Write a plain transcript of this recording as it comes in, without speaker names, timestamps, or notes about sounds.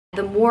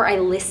The more I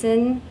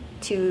listen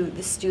to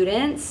the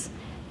students,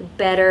 the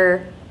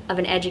better of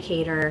an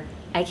educator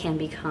I can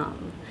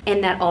become.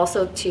 And that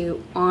also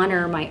to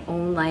honor my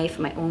own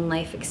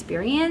life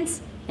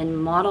experience, and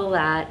model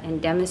that and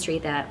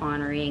demonstrate that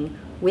honoring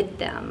with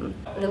them.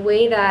 The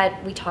way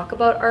that we talk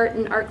about art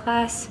in art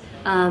class,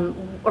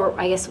 or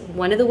I guess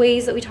one of the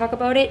ways that we talk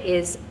about it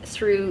is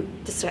through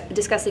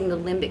discussing the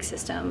limbic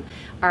system,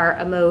 our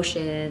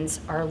emotions,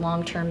 our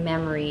long-term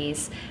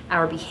memories,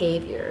 our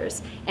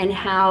behaviors, and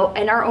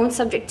our own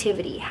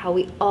subjectivity, how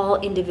we all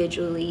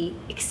individually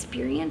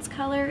experience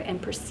color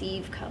and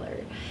perceive color,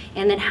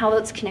 and then how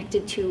that's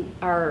connected to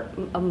our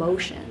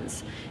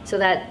emotions, so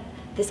that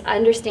this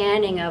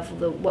understanding of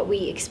what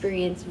we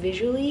experience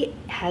visually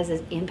has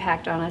an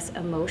impact on us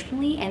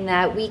emotionally, and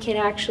that we can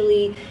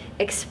actually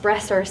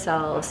express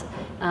ourselves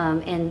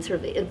and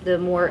sort of the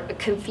more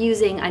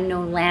confusing,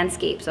 unknown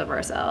landscapes of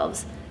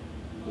ourselves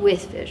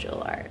with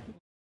visual art.